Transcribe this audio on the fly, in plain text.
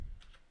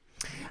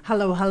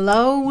Hello,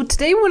 hello.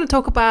 Today we want to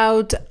talk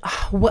about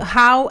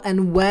how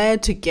and where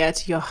to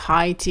get your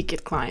high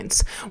ticket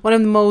clients. One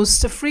of the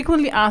most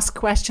frequently asked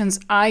questions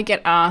I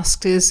get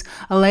asked is,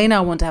 Elena,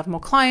 I want to have more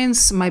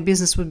clients. My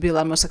business would be a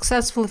lot more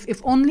successful if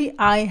only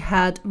I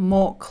had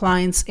more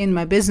clients in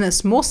my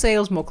business, more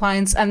sales, more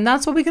clients. And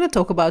that's what we're going to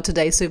talk about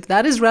today. So if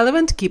that is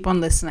relevant, keep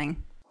on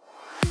listening.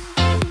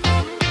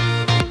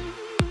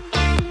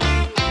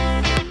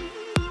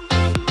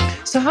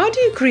 So how do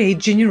you create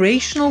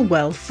generational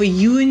wealth for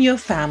you and your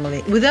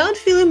family without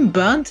feeling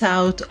burnt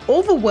out,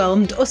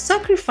 overwhelmed, or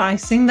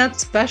sacrificing that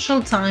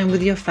special time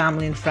with your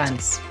family and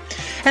friends?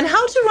 And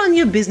how to run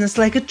your business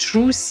like a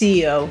true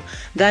CEO?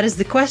 That is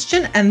the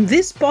question, and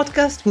this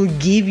podcast will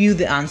give you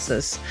the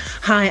answers.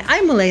 Hi,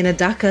 I'm Elena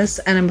Dakas,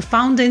 and I'm a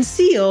founder and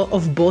CEO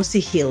of Bossy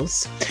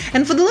Hills.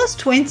 And for the last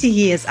 20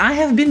 years, I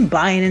have been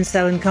buying and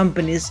selling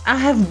companies. I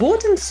have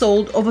bought and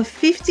sold over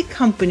 50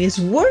 companies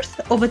worth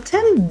over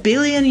 $10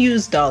 billion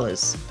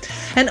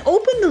and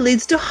opened the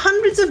lids to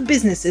hundreds of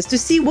businesses to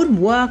see what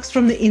works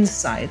from the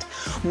inside.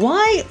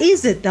 Why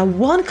is it that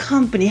one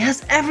company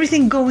has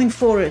everything going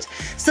for it?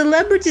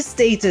 Celebrity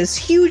status,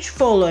 huge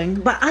following,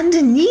 but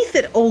underneath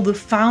it all, the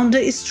founder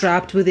is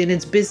trapped within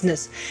its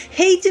business,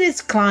 hating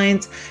its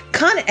clients,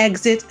 can't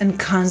exit, and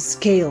can't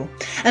scale.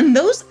 And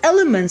those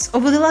elements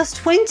over the last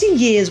 20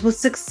 years, what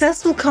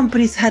successful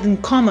companies had in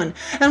common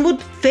and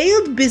what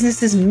failed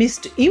businesses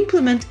missed to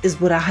implement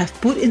is what I have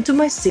put into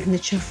my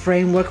signature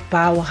framework,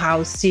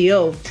 Powerhouse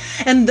CEO.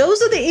 And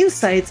those are the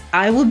insights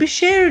I will be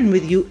sharing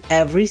with you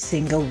every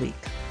single week.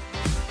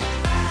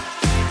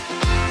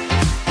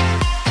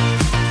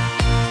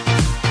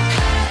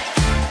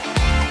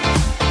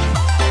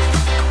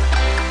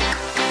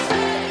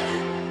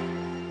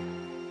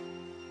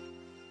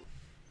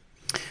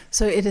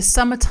 So it is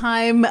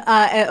summertime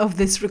of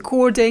this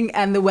recording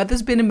and the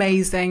weather's been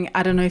amazing.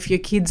 I don't know if your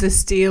kids are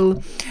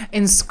still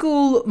in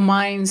school.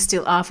 Mine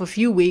still are for a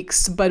few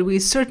weeks, but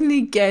we're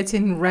certainly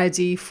getting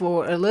ready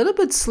for a little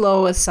bit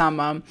slower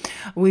summer.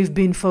 We've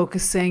been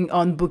focusing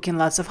on booking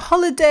lots of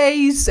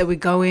holidays. So we're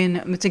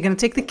going to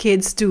take the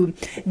kids to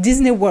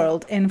Disney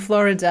World in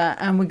Florida,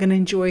 and we're going to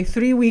enjoy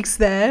 3 weeks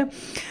there,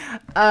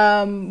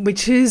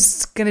 which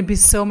is going to be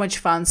so much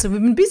fun. So we've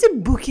been busy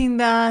booking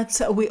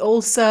that. We're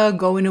also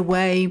going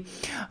away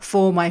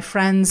for my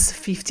friend's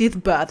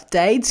 50th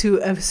birthday to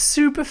a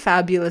super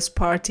fabulous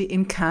party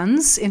in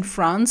Cannes in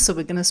France. So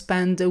we're going to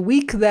spend a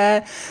week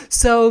there.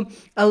 So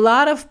a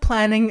lot of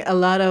planning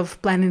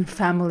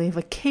family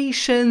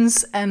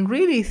vacations and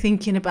really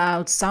thinking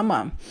about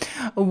summer,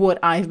 what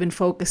I've been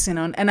focusing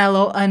on. And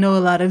I know a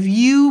lot of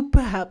you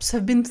perhaps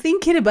have been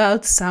thinking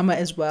about summer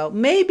as well.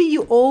 Maybe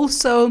you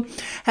also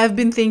have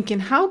been thinking,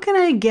 how can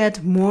I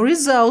get more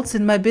results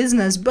in my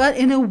business, but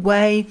in a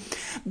way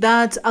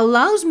that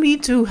allows me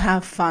to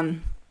have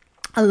fun,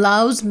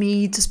 allows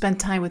me to spend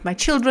time with my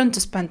children, to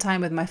spend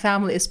time with my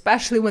family,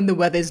 especially when the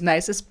weather is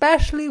nice,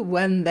 especially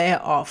when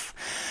they're off.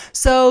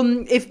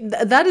 So if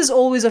that is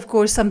always, of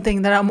course,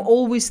 something that I'm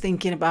always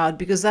thinking about,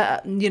 because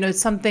it's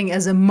something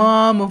as a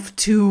mom of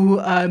two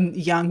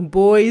young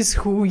boys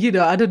who,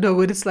 I don't know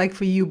what it's like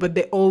for you, but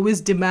they always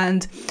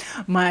demand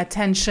my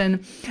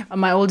attention.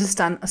 My oldest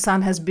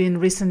son has been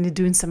recently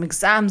doing some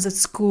exams at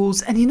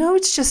schools, and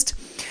it's just,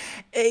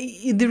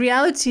 the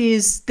reality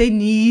is they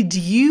need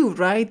you,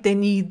 right? They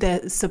need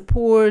the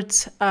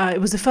support. It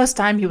was the first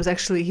time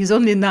he's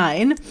only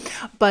 9,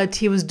 but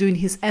he was doing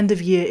his end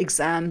of year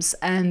exams,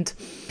 and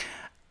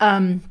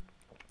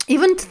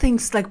even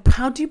things like,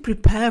 how do you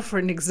prepare for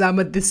an exam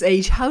at this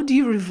age? How do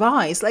you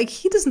revise? Like,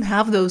 he doesn't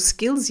have those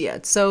skills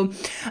yet. So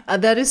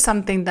that is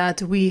something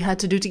that we had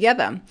to do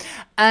together.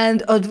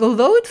 And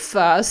although at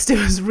first it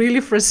was really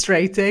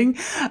frustrating,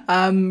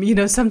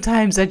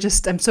 sometimes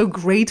I'm so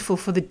grateful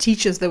for the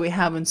teachers that we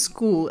have in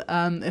school,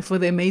 for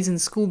the amazing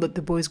school that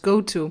the boys go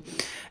to.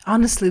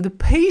 Honestly, the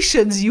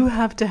patience you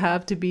have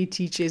to be a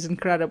teacher is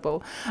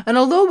incredible. And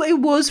although it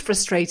was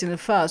frustrating at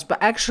first, but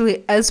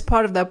actually as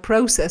part of that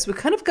process, we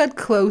kind of got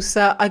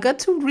closer. I got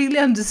to really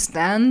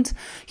understand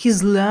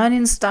his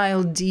learning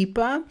style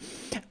deeper,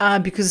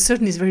 because it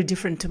certainly is very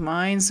different to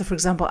mine. So for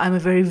example, I'm a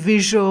very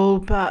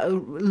visual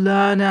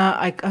learner.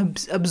 I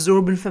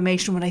absorb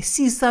information when I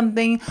see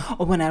something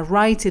or when I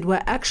write it,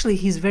 where actually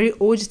he's very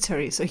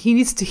auditory. So he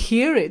needs to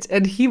hear it,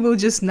 and he will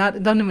just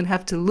don't even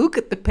have to look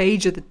at the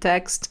page or the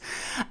text.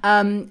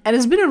 And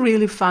it's been a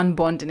really fun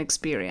bonding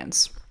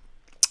experience.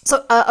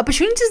 So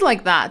opportunities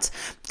like that,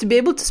 to be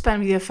able to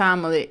spend with your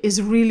family,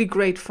 is really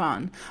great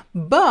fun.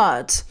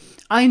 But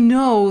I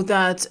know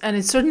that, and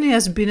it certainly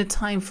has been a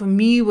time for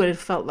me where it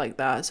felt like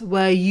that,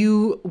 where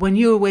when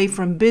you're away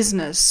from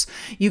business,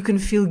 you can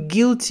feel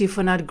guilty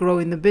for not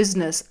growing the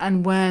business.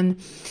 And when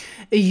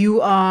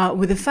you are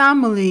with a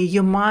family,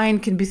 your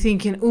mind can be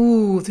thinking,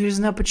 ooh, there's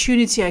an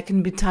opportunity I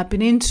can be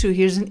tapping into.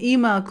 Here's an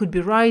email I could be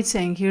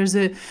writing. Here's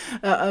a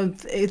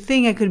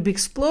thing I could be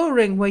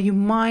exploring, where your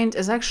mind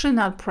is actually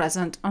not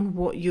present on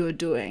what you're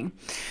doing.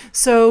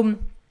 So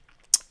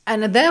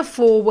And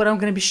therefore, what I'm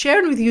going to be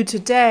sharing with you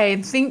today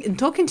and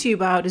talking to you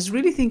about is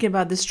really thinking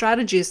about the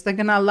strategies that are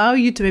going to allow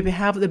you to maybe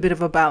have a bit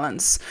of a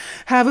balance,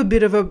 have a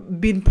bit of a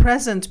being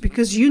present,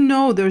 because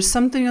there's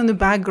something on the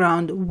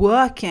background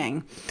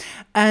working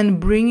and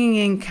bringing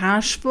in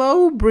cash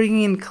flow,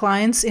 bringing in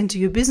clients into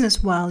your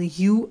business while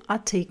you are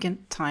taking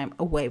time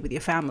away with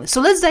your family.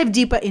 So let's dive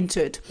deeper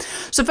into it.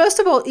 So first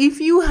of all,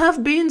 if you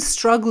have been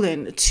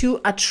struggling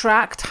to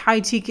attract high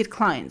ticket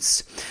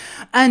clients,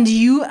 and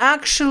you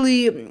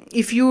actually,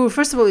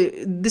 first of all,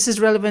 this is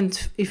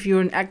relevant if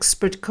you're an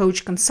expert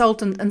coach,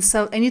 consultant, and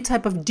sell any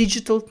type of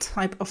digital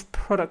type of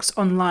products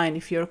online.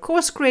 If you're a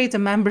course creator,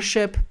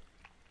 membership,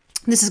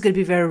 this is going to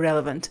be very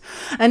relevant.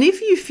 And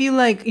if you feel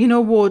like,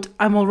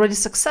 I'm already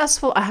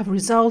successful, I have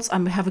results,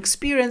 I have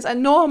experience, I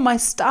know my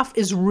stuff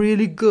is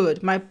really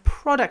good, my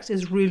product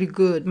is really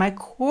good, my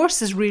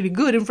course is really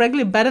good, and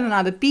frankly better than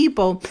other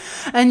people,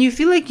 and you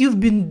feel like you've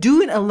been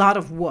doing a lot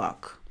of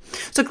work.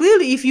 So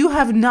clearly, if you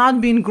have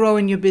not been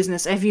growing your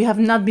business, if you have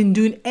not been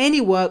doing any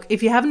work,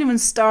 if you haven't even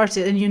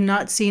started and you're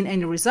not seeing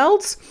any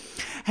results,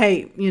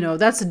 hey,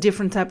 that's a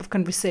different type of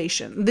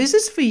conversation. This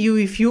is for you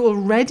if you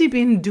already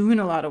been doing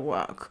a lot of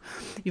work.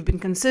 You've been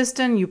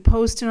consistent, you're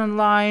posting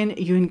online,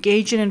 you're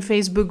engaging in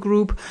Facebook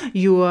group,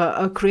 you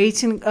are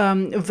creating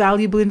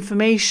valuable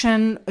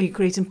information, you're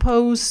creating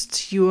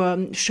posts, you are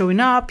showing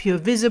up, you're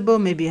visible,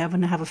 maybe you have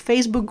a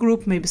Facebook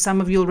group, maybe some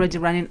of you already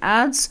running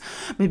ads,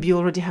 maybe you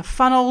already have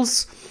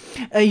funnels.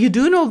 You're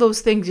doing all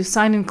those things, you're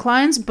signing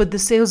clients, but the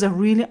sales are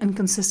really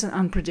inconsistent,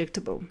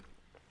 unpredictable.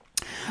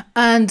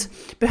 And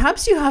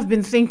perhaps you have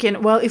been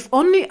thinking, well, if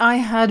only I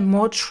had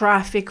more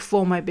traffic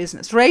for my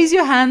business. Raise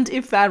your hand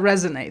if that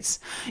resonates.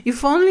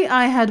 If only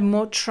I had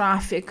more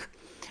traffic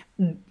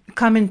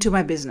come into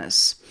my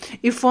business.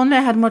 If only I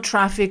had more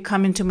traffic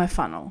come into my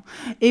funnel.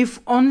 If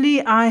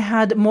only I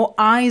had more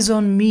eyes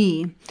on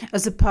me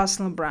as a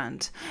personal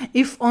brand.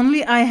 If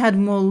only I had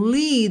more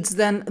leads,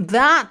 then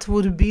that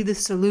would be the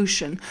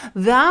solution.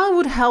 That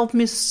would help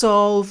me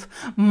solve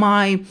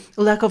my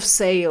lack of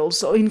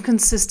sales or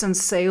inconsistent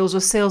sales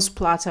or sales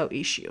plateau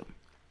issue,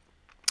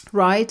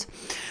 right?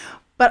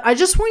 But I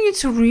just want you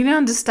to really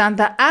understand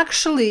that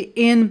actually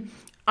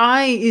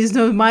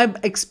my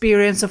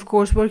experience, of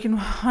course, working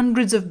with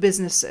hundreds of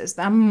businesses,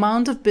 the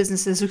amount of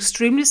businesses,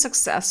 extremely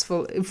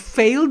successful,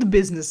 failed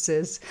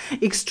businesses,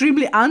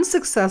 extremely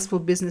unsuccessful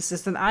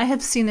businesses that I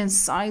have seen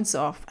insides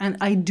of, and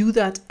I do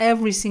that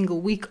every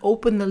single week,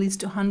 open the leads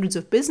to hundreds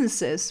of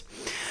businesses.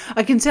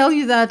 I can tell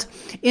you that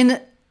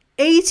in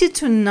 80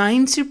 to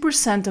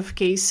 90% of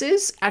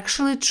cases,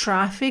 actually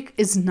traffic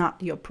is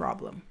not your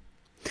problem.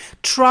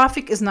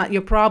 Traffic is not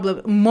your problem.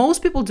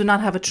 Most people do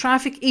not have a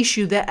traffic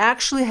issue. They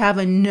actually have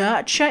a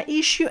nurture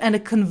issue and a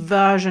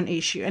conversion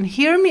issue. And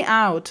hear me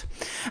out.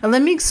 And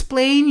let me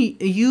explain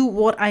you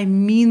what I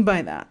mean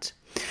by that.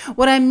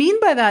 What I mean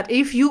by that,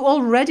 if you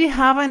already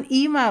have an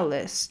email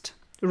list,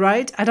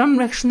 right? I don't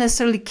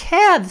necessarily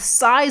care the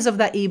size of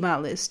that email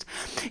list.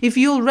 If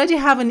you already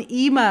have an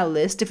email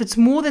list, if it's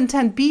more than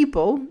 10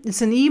 people,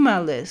 it's an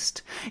email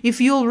list. If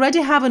you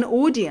already have an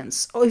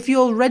audience, or if you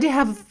already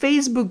have a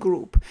Facebook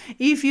group,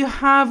 if you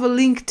have a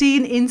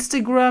LinkedIn,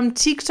 Instagram,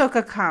 TikTok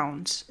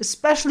account,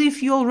 especially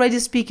if you're already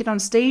speaking on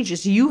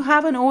stages, you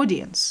have an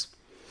audience.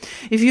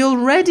 If you're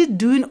already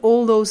doing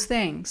all those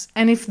things,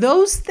 and if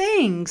those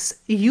things,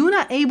 you're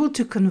not able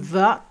to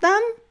convert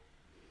them,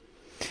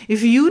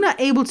 if you're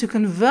not able to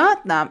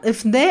convert them,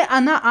 if they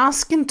are not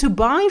asking to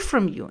buy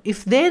from you,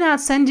 if they're not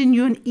sending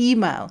you an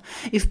email,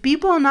 if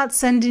people are not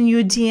sending you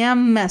a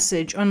DM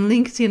message on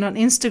LinkedIn, on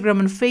Instagram,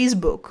 and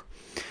Facebook,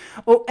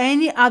 or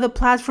any other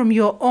platform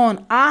you're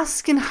on,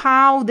 asking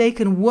how they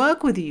can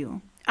work with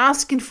you,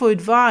 asking for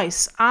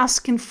advice,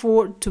 asking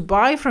to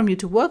buy from you,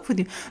 to work with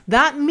you,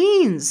 that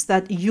means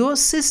that your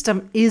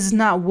system is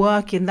not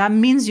working. That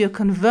means your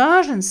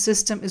conversion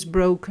system is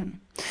broken.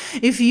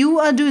 If you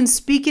are doing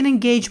speaking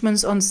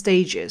engagements on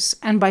stages,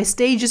 and by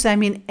stages I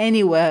mean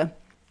anywhere,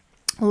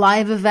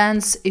 live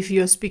events, if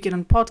you're speaking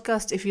on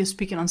podcasts, if you're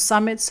speaking on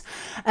summits,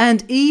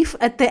 and if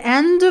at the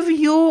end of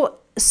your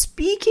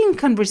speaking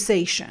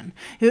conversation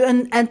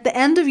and at the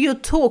end of your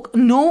talk,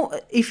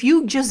 if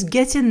you just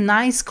get in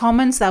nice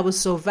comments, that was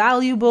so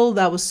valuable,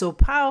 that was so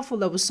powerful,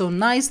 that was so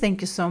nice,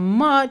 thank you so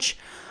much,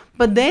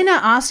 but they're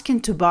not asking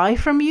to buy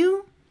from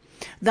you,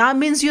 that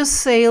means your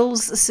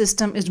sales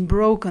system is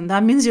broken.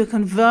 That means your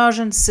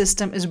conversion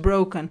system is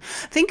broken.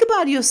 Think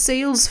about your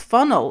sales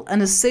funnel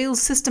and a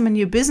sales system in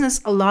your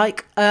business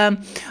like a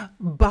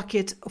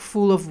bucket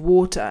full of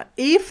water.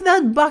 If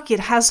that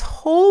bucket has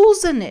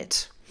holes in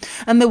it,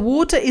 and the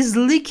water is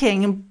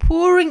leaking and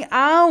pouring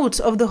out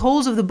of the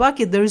holes of the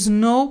bucket, there is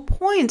no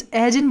point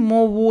adding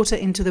more water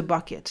into the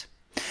bucket.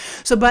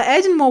 So by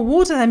adding more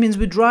water, that means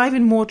we're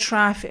driving more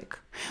traffic.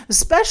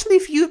 Especially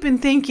if you've been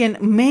thinking,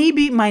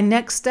 maybe my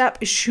next step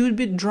should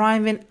be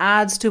driving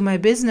ads to my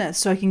business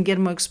so I can get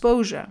more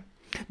exposure.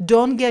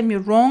 Don't get me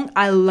wrong,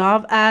 I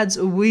love ads.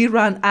 We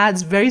run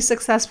ads very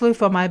successfully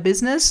for my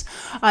business.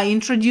 I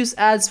introduce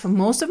ads for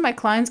most of my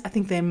clients. I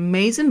think they're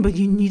amazing, but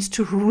you need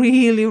to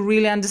really,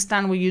 really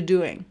understand what you're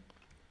doing.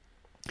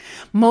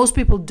 Most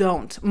people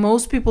don't.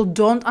 Most people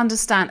don't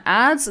understand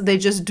ads. They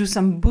just do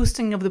some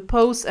boosting of the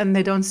posts and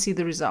they don't see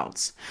the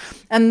results.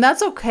 And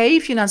that's okay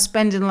if you're not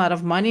spending a lot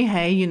of money.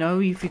 Hey,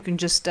 if you can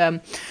just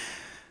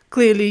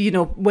clearly,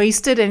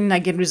 waste it and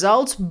not get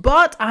results.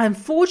 But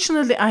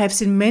unfortunately, I have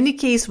seen many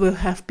cases where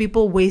have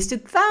people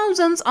wasted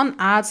thousands on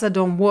ads that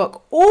don't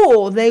work,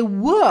 or they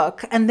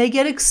work and they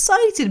get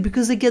excited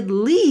because they get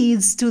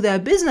leads to their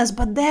business,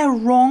 but they're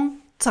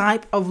wrong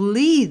type of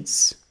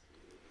leads.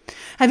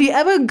 Have you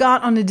ever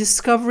got on a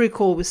discovery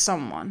call with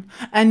someone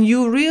and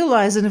you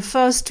realize in the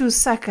first 2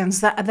 seconds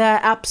that they're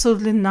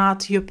absolutely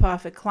not your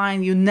perfect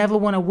client? You never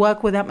want to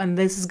work with them, and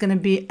this is going to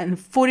be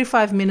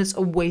 45 minutes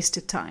of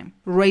wasted time.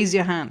 Raise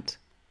your hand.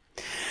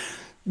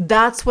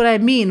 That's what I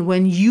mean.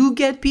 When you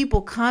get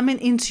people coming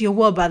into your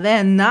world, but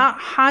they're not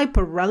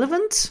hyper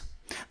relevant,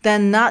 they're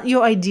not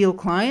your ideal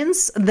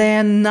clients,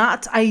 they're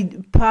not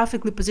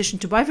perfectly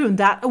positioned to buy from you,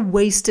 that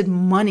wasted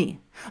money.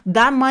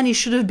 That money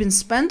should have been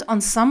spent on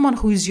someone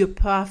who is your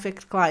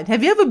perfect client.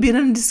 Have you ever been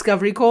on a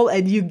discovery call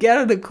and you get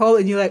on the call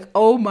and you're like,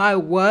 oh my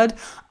word,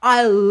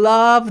 I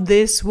love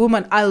this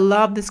woman. I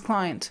love this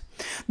client.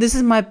 This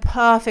is my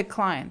perfect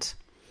client.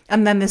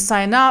 And then they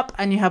sign up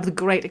and you have the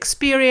great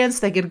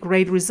experience. They get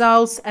great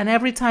results. And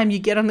every time you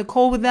get on the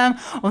call with them,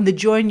 or they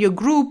join your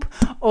group,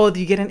 or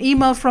you get an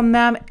email from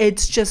them,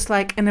 it's just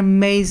like an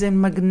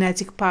amazing,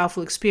 magnetic,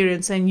 powerful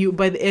experience. And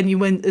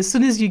as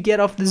soon as you get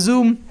off the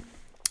Zoom,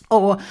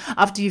 or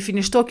after you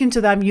finish talking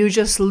to them, you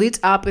just lit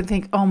up and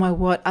think, oh my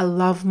word, I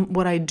love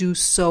what I do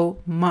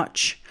so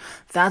much.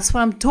 That's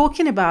what I'm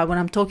talking about when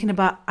I'm talking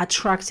about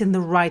attracting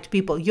the right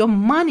people. Your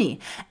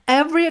money,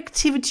 every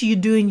activity you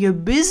do in your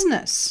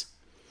business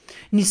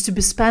needs to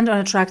be spent on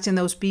attracting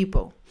those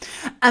people.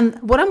 And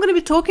what I'm going to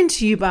be talking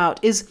to you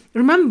about is,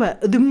 remember,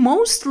 the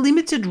most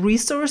limited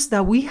resource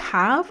that we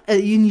have,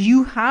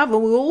 you have,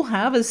 and we all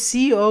have as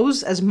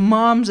CEOs, as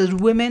moms, as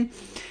women,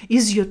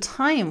 is your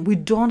time. We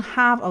don't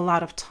have a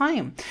lot of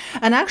time.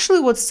 And actually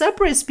what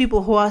separates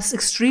people who are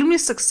extremely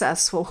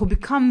successful, who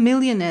become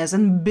millionaires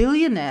and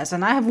billionaires,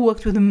 and I have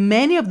worked with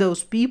many of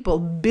those people,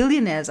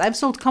 billionaires. I've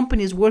sold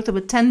companies worth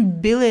over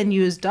 10 billion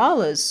US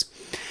dollars.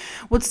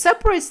 What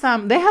separates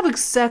them, they have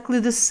exactly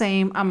the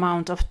same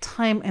amount of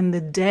time in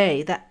the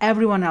day that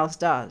everyone else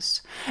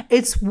does.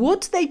 It's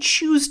what they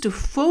choose to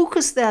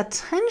focus their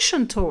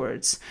attention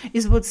towards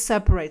is what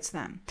separates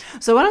them.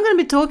 So what I'm going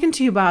to be talking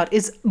to you about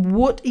is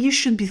what you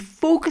should be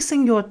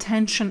focusing your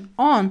attention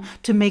on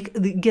to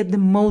get the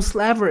most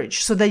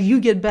leverage so that you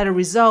get better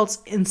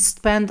results and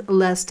spend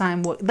less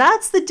time work.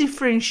 That's the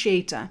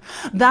differentiator.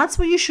 That's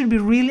what you should be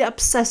really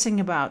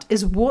obsessing about,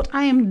 is what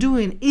I am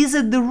doing. Is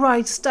it the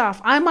right stuff?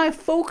 Am I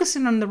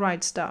focusing on the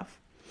right stuff?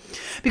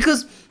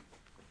 Because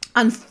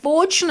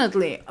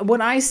unfortunately, when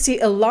I see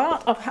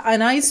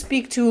and I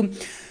speak to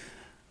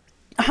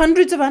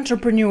hundreds of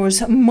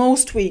entrepreneurs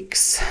most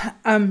weeks,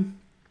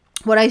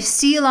 what I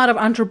see a lot of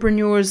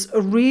entrepreneurs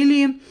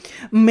really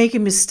make a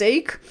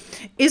mistake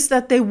is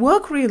that they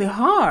work really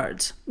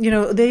hard.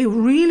 They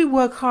really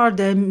work hard.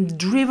 They're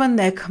driven,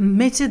 they're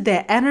committed,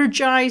 they're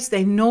energized.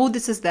 They know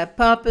this is their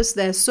purpose.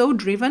 They're so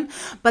driven,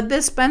 but they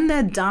spend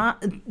their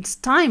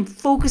time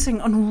focusing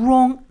on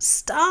wrong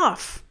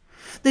stuff.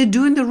 They're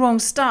doing the wrong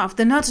stuff.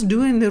 They're not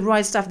doing the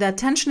right stuff. Their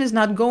attention is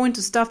not going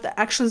to stuff that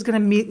actually is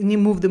going to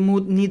move the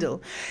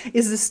needle.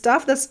 It's the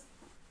stuff that's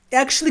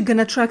actually going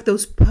to attract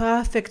those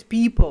perfect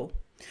people.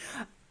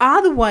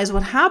 Otherwise,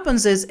 what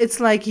happens is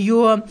it's like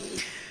you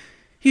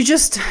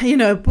just,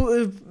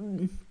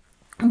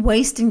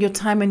 wasting your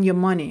time and your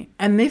money.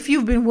 And if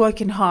you've been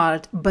working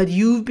hard, but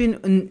you've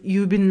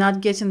been not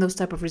getting those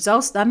type of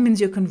results, that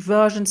means your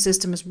conversion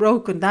system is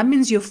broken. That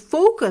means your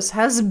focus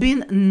has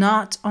been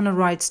not on the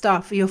right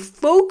stuff. Your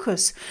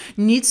focus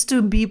needs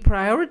to be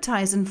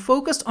prioritized and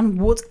focused on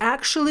what's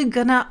actually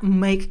gonna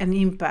make an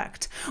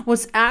impact,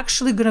 what's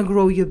actually gonna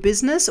grow your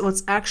business,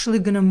 what's actually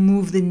gonna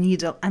move the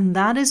needle. And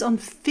that is on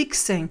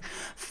fixing,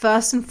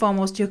 first and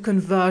foremost, your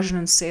conversion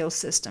and sales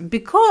system,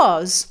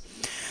 because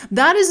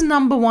that is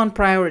number one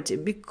priority.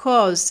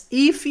 Because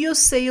if your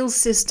sales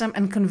system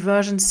and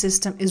conversion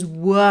system is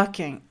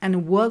working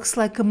and works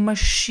like a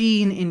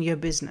machine in your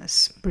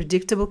business,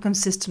 predictable,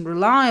 consistent,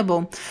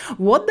 reliable,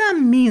 what that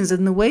means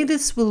and the way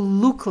this will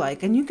look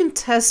like, and you can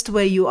test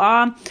where you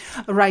are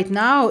right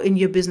now in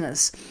your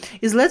business,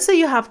 is let's say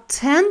you have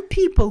 10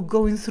 people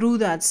going through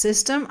that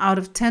system. Out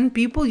of 10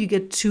 people, you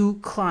get 2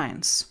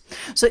 clients.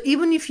 So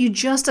even if you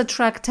just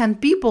attract 10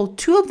 people,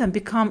 2 of them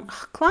become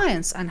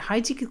clients, and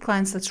high ticket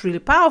clients. That's really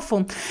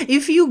powerful.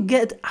 If you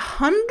get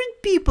 100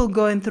 people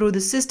going through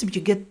the system,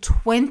 you get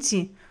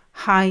 20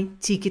 high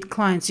ticket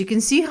clients. You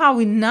can see how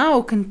we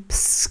now can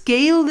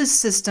scale this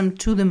system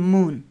to the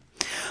moon.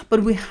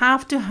 But we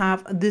have to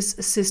have this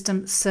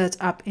system set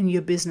up in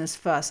your business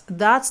first.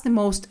 That's the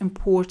most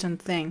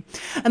important thing.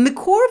 And the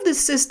core of this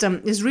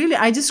system is really,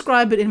 I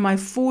describe it in my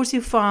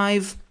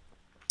 45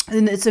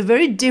 And it's a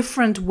very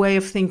different way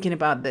of thinking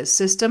about this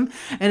system.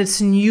 And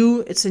it's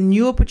new. It's a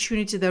new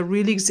opportunity that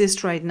really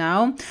exists right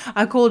now.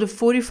 I call it a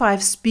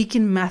 45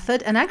 speaking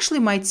method. And actually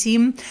my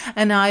team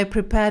and I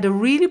prepared a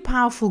really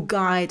powerful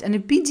guide and a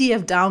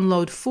PDF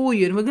download for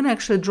you. And we're going to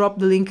actually drop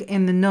the link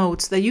in the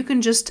notes that you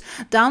can just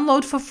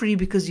download for free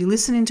because you're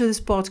listening to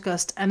this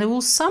podcast. And it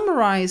will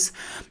summarize,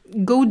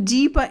 go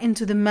deeper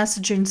into the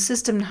messaging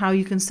system and how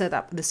you can set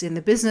up this in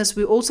the business.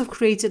 We also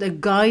created a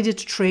guided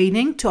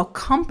training to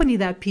accompany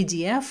that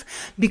PDF,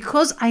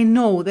 because I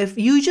know that if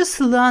you just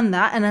learn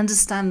that and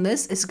understand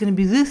this, it's going to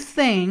be the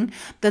thing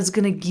that's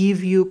going to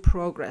give you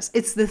progress.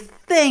 It's the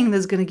thing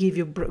that's going to give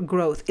you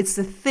growth. It's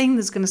the thing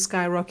that's going to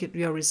skyrocket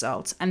your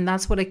results. And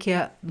that's what I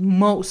care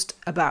most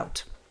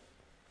about.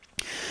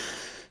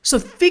 So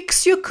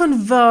fix your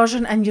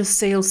conversion and your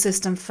sales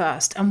system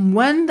first. And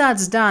when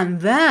that's done,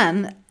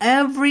 then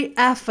every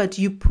effort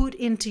you put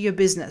into your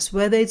business,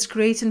 whether it's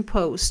creating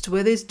posts,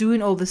 whether it's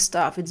doing all this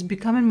stuff, it's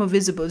becoming more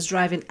visible, it's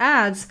driving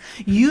ads,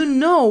 you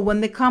know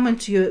when they come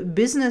into your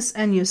business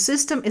and your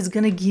system, it's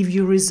going to give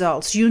you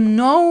results. You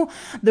know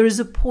there is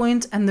a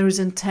point and there is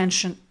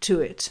intention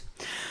to it.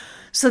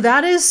 So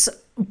that is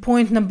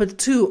point number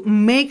 2.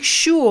 Make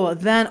sure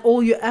then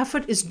all your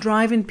effort is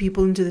driving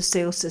people into the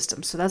sales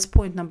system. So that's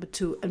point number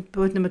 2. And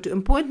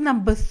point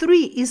number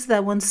 3 is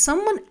that when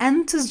someone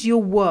enters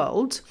your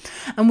world,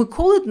 and we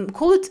call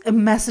it a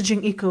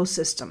messaging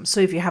ecosystem.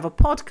 So if you have a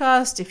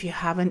podcast, if you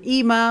have an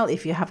email,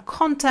 if you have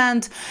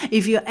content,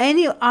 if you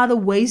any other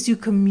ways you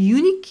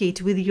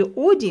communicate with your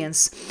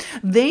audience,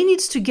 they need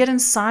to get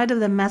inside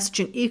of the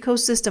messaging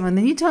ecosystem, and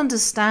they need to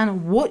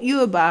understand what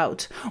you're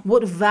about,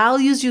 what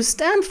values you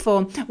stand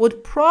for,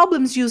 what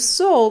problems you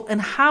solve, and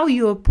how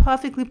you are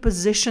perfectly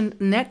positioned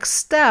next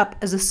step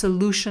as a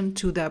solution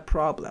to that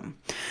problem.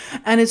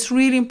 And it's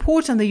really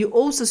important that you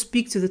also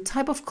speak to the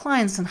type of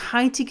clients and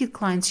high ticket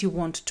clients you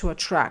want to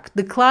attract.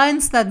 The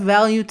clients that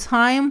value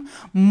time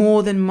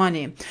more than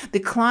money. The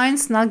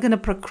clients not going to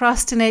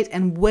procrastinate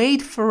and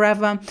wait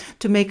forever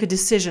to make a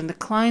decision. The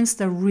clients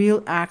that are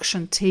real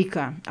action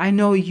taker. I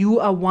know you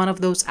are one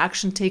of those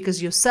action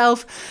takers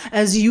yourself,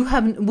 as you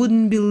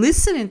wouldn't be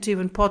listening to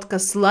even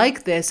podcasts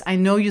like this. I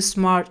know you're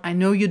smart, I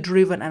know you're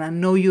driven, and I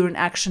know you're an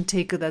action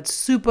taker that's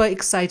super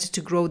excited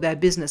to grow their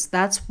business.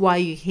 That's why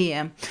you're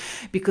here,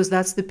 because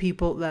that's the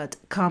people that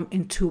come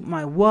into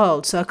my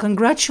world. So I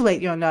congratulate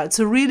you on that. It's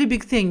a really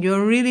big thing.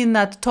 You're really in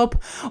that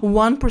top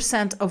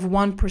 1% of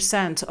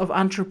 1% of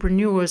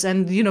entrepreneurs,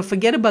 and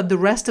forget about the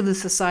rest of the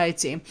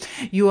society.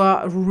 You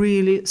are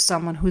really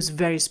someone who's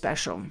very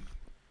special.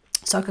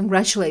 So I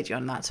congratulate you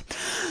on that.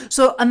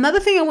 So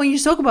another thing I want you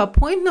to talk about,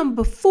 point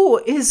number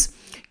 4, is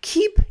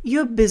keep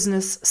your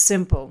business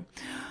simple.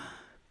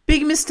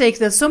 Big mistake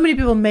that so many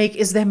people make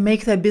is they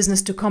make their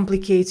business too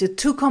complicated,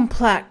 too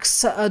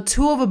complex,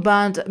 too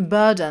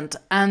overburdened,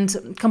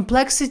 and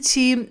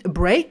complexity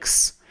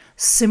breaks.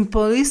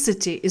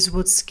 Simplicity is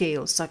what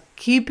scales. So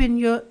keeping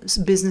your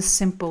business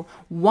simple.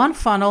 1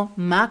 funnel,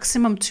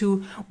 maximum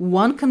 2,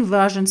 1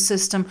 conversion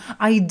system,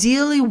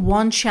 ideally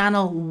 1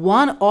 channel,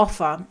 1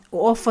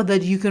 offer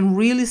that you can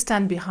really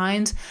stand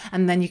behind,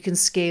 and then you can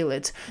scale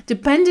it.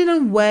 Depending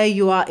on where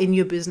you are in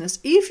your business,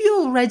 if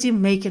you're already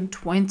making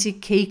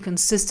 20K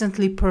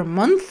consistently per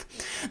month,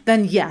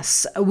 then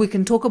yes, we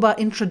can talk about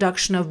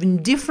introduction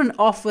of different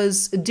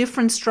offers,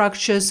 different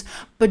structures,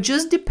 but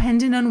just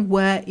depending on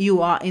where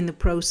you are in the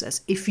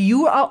process. If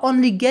you are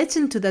only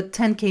getting to that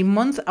 10K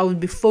month, I would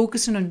be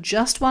focusing on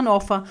just 1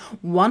 offer,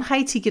 1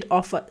 high ticket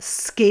offer,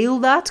 scale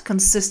that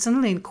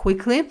consistently and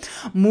quickly,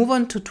 move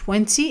on to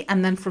 20,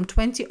 and then from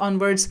 20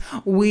 onwards,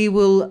 we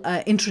will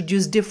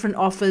introduce different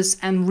offers,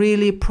 and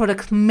really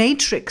product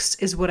matrix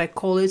is what I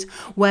call it,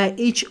 where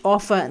each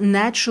offer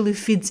naturally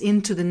fits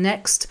into the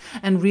next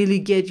and really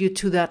get you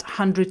to that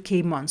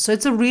 100K month. So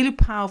it's a really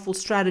powerful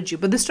strategy,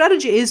 but the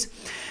strategy is,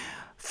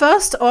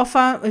 first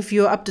offer, if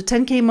you're up to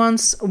 10K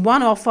months,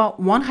 1 offer,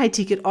 1 high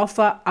ticket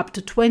offer up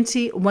to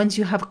 20. Once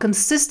you have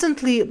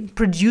consistently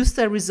produced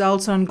the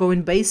results on an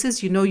ongoing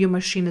basis, your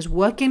machine is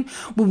working,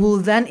 we will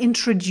then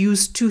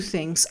introduce 2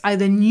 things,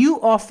 either new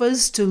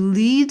offers to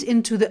lead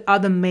into the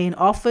other main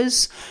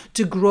offers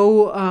to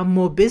grow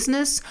more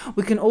business.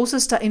 We can also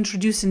start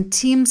introducing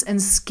teams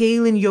and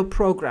scaling your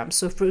program.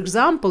 So for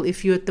example,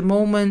 if you at the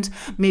moment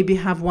maybe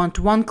have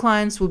one-to-one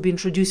clients, we'll be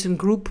introducing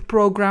group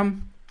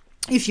program.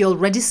 If you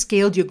already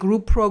scaled your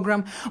group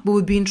program, we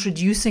would be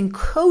introducing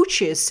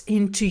coaches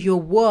into your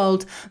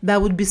world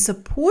that would be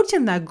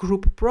supporting that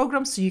group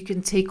program, so you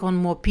can take on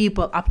more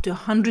people, up to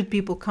 100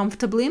 people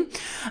comfortably,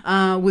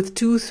 with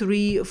 2,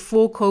 3,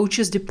 4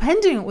 coaches,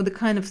 depending on the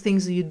kind of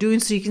things that you're doing.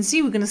 So you can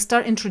see we're going to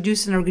start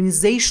introducing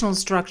organizational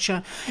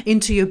structure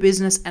into your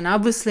business. And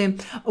obviously,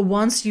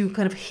 once you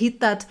kind of hit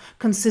that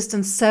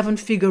consistent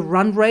 7-figure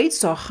run rate,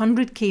 so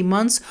 100K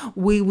months,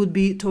 we would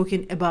be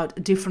talking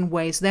about different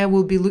ways. There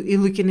we'll be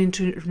looking into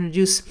to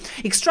introduce.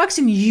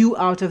 Extracting you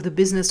out of the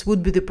business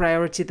would be the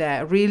priority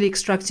there. Really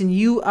extracting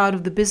you out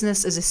of the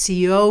business as a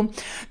CEO,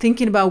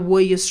 thinking about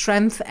where your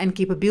strengths and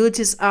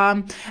capabilities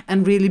are,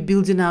 and really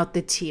building out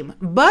the team.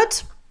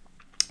 But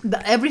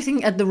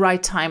everything at the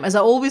right time. As I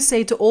always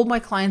say to all my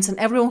clients and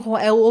everyone who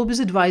I'm always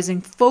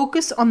advising,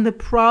 focus on the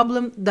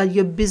problem that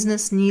your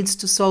business needs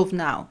to solve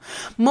now.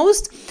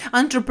 Most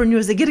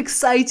entrepreneurs, they get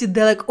excited.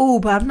 They're like, oh,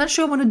 but I'm not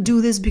sure I want to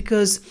do this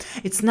because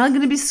it's not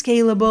going to be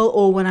scalable.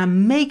 Or when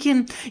I'm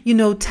making,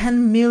 $10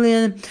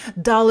 million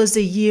a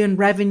year in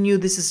revenue,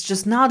 this is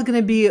just not going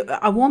to be,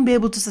 I won't be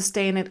able to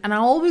sustain it. And I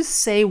always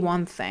say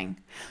one thing: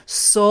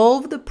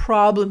 solve the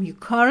problem you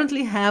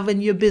currently have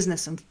in your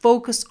business and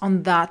focus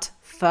on that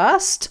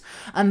first.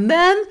 And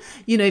then,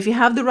 if you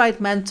have the right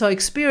mentor,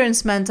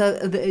 experienced mentor,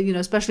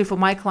 especially for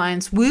my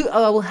clients,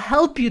 I will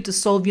help you to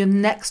solve your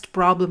next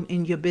problem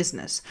in your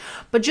business.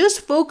 But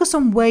just focus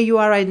on where you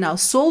are right now.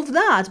 Solve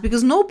that,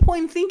 because no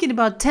point thinking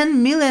about $10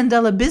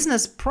 million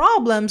business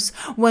problems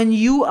when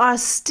you are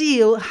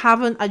still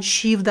haven't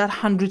achieved that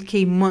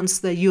 100K months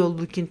that you're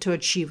looking to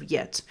achieve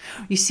yet.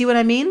 You see what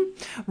I mean?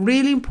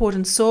 Really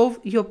important. Solve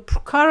your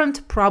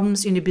current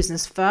problems in your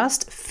business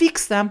first,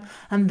 fix them,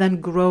 and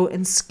then grow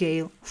and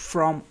scale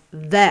from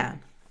there.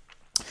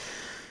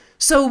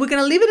 So we're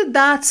going to leave it at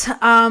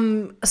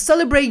that.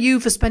 Celebrate you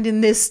for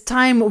spending this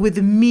time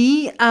with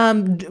me.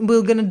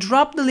 We're going to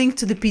drop the link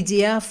to the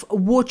PDF,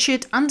 watch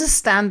it,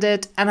 understand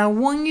it, and I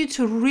want you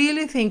to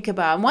really think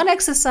about one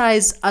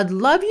exercise I'd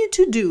love you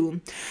to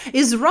do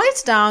is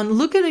write down,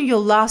 look at your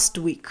last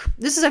week.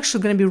 This is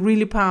actually going to be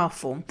really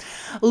powerful.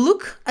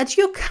 Look at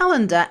your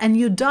calendar and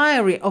your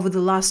diary over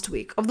the last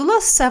week, of the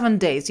last 7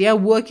 days,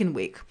 working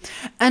week,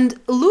 and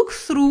look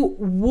through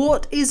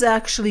what is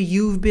actually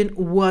you've been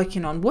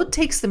working on, what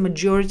takes the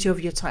majority of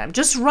your time.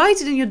 Just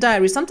write it in your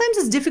diary. Sometimes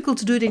it's difficult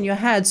to do it in your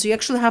head, so you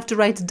actually have to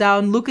write it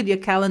down, look at your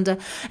calendar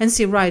and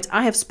say, right,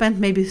 I have spent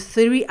maybe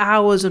 3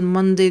 hours on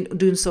Monday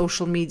doing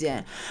social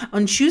media.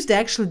 On Tuesday, I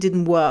actually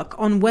didn't work.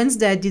 On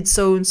Wednesday, I did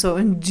so and so,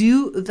 and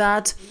do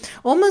that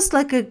almost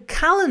like a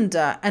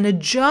calendar and a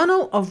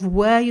journal of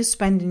where you're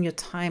spending your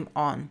time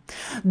on.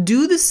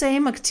 Do the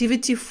same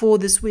activity for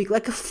this week,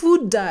 like a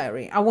food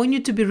diary. I want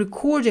you to be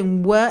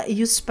recording where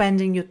you're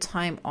spending your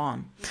time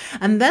on.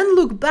 And then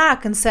look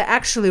back and say,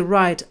 actually,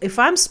 right, if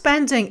I'm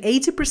spending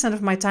 80%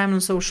 of my time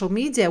on social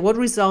media, what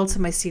results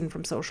am I seeing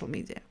from social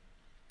media?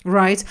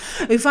 Right?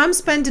 If I'm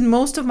spending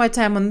most of my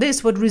time on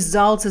this, what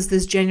results is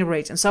this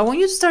generating? So I want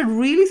you to start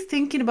really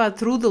thinking about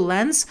through the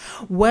lens,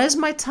 where's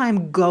my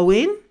time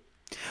going?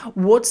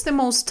 What's the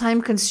most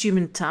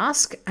time-consuming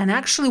task? And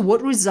actually,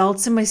 what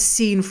results am I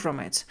seeing from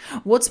it?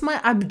 What's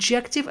my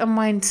objective and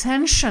my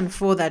intention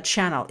for that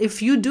channel?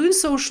 If you're doing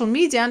social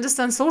media,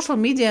 understand social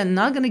media is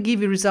not going to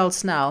give you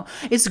results now.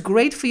 It's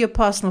great for your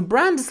personal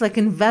brand. It's like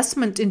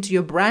investment into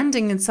your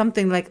branding and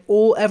something like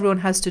everyone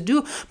has to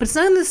do, but it's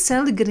not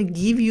necessarily going to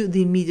give you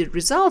the immediate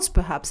results,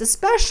 perhaps,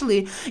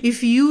 especially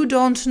if you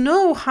don't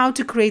know how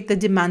to create the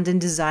demand and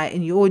desire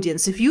in your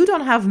audience. If you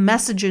don't have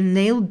messaging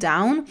nailed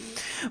down,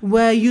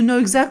 where you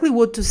know exactly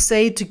what to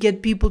say to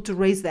get people to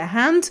raise their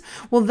hand,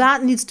 well,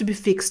 that needs to be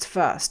fixed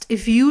first.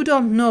 If you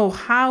don't know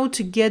how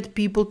to get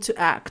people to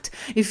act,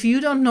 if you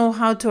don't know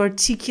how to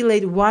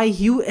articulate why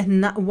you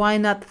and why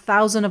not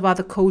thousands of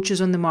other coaches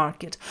on the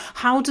market,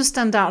 how to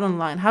stand out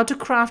online, how to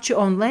craft your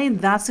own lane,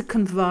 that's a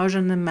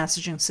conversion and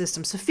messaging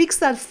system. So fix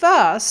that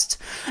first,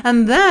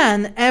 and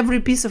then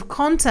every piece of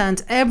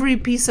content, every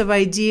piece of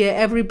idea,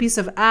 every piece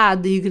of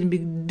ad that you're going to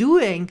be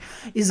doing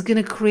is going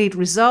to create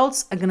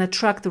results, are going to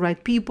attract the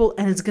right people,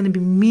 and it's going to be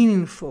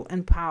meaningful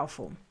and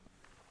powerful.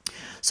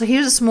 So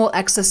here's a small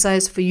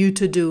exercise for you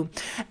to do.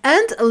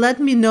 And let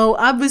me know,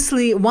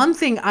 obviously, one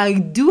thing I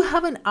do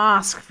have an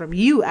ask from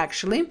you,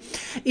 actually.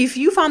 If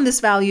you found this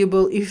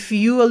valuable, if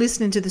you are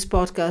listening to this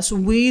podcast,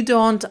 we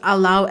don't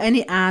allow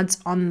any ads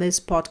on this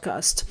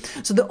podcast.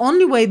 So the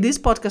only way this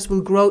podcast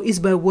will grow is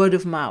by word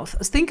of mouth.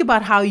 Think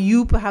about how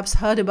you perhaps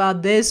heard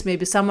about this.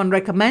 Maybe someone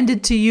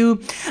recommended to you,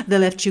 they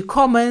left you a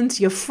comment,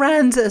 your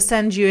friend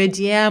sent you a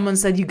DM and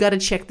said, you got to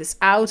check this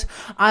out.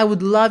 I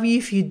would love you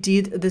if you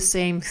did the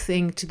same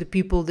thing to the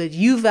people that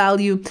you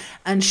value,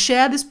 and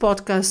share this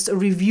podcast,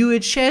 review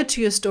it, share it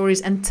to your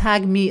stories, and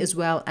tag me as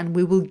well, and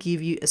we will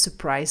give you a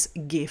surprise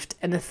gift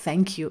and a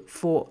thank you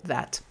for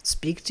that.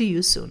 Speak to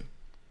you soon.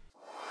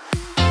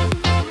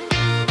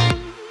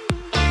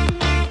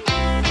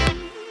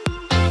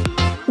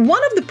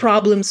 One of the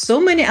problems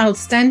so many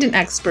outstanding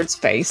experts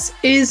face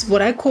is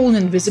what I call an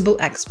invisible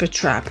expert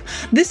trap.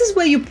 This is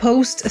where you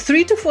post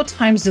 3 to 4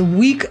 times a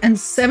week and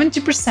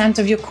 70%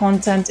 of your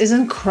content is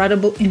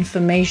incredible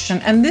information,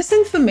 and this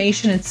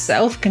information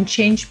itself can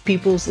change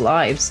people's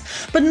lives.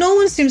 But no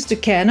one seems to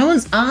care. No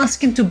one's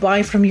asking to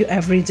buy from you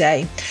every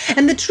day.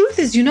 And the truth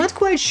is, you're not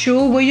quite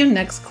sure where your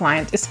next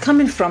client is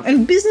coming from,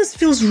 and business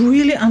feels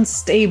really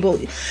unstable.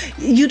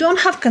 You don't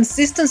have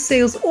consistent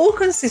sales or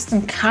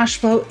consistent cash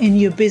flow in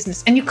your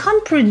business, and you you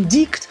can't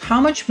predict how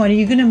much money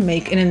you're going to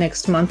make in the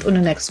next month or the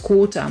next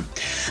quarter.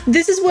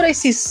 This is what I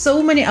see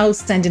so many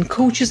outstanding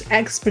coaches,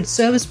 experts,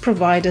 service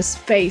providers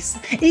face.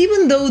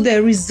 Even though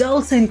their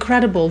results are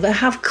incredible, they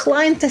have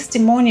client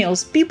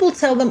testimonials, people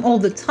tell them all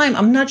the time,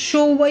 I'm not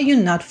sure why you're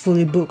not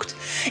fully booked.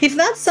 If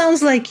that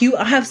sounds like you,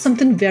 I have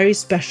something very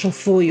special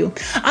for you.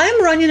 I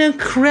am running an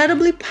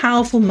incredibly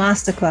powerful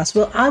masterclass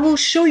where I will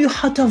show you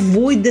how to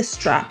avoid this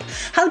trap,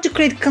 how to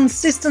create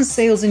consistent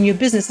sales in your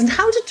business, and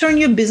how to turn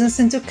your business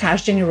into a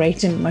cash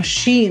generating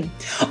machine.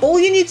 All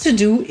you need to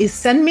do is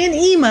send me an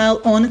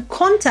email on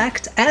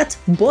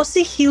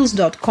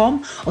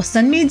contact@bossyheels.com or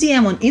send me a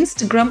DM on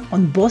Instagram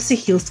on Bossy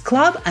Heels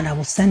Club and I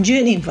will send you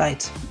an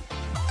invite.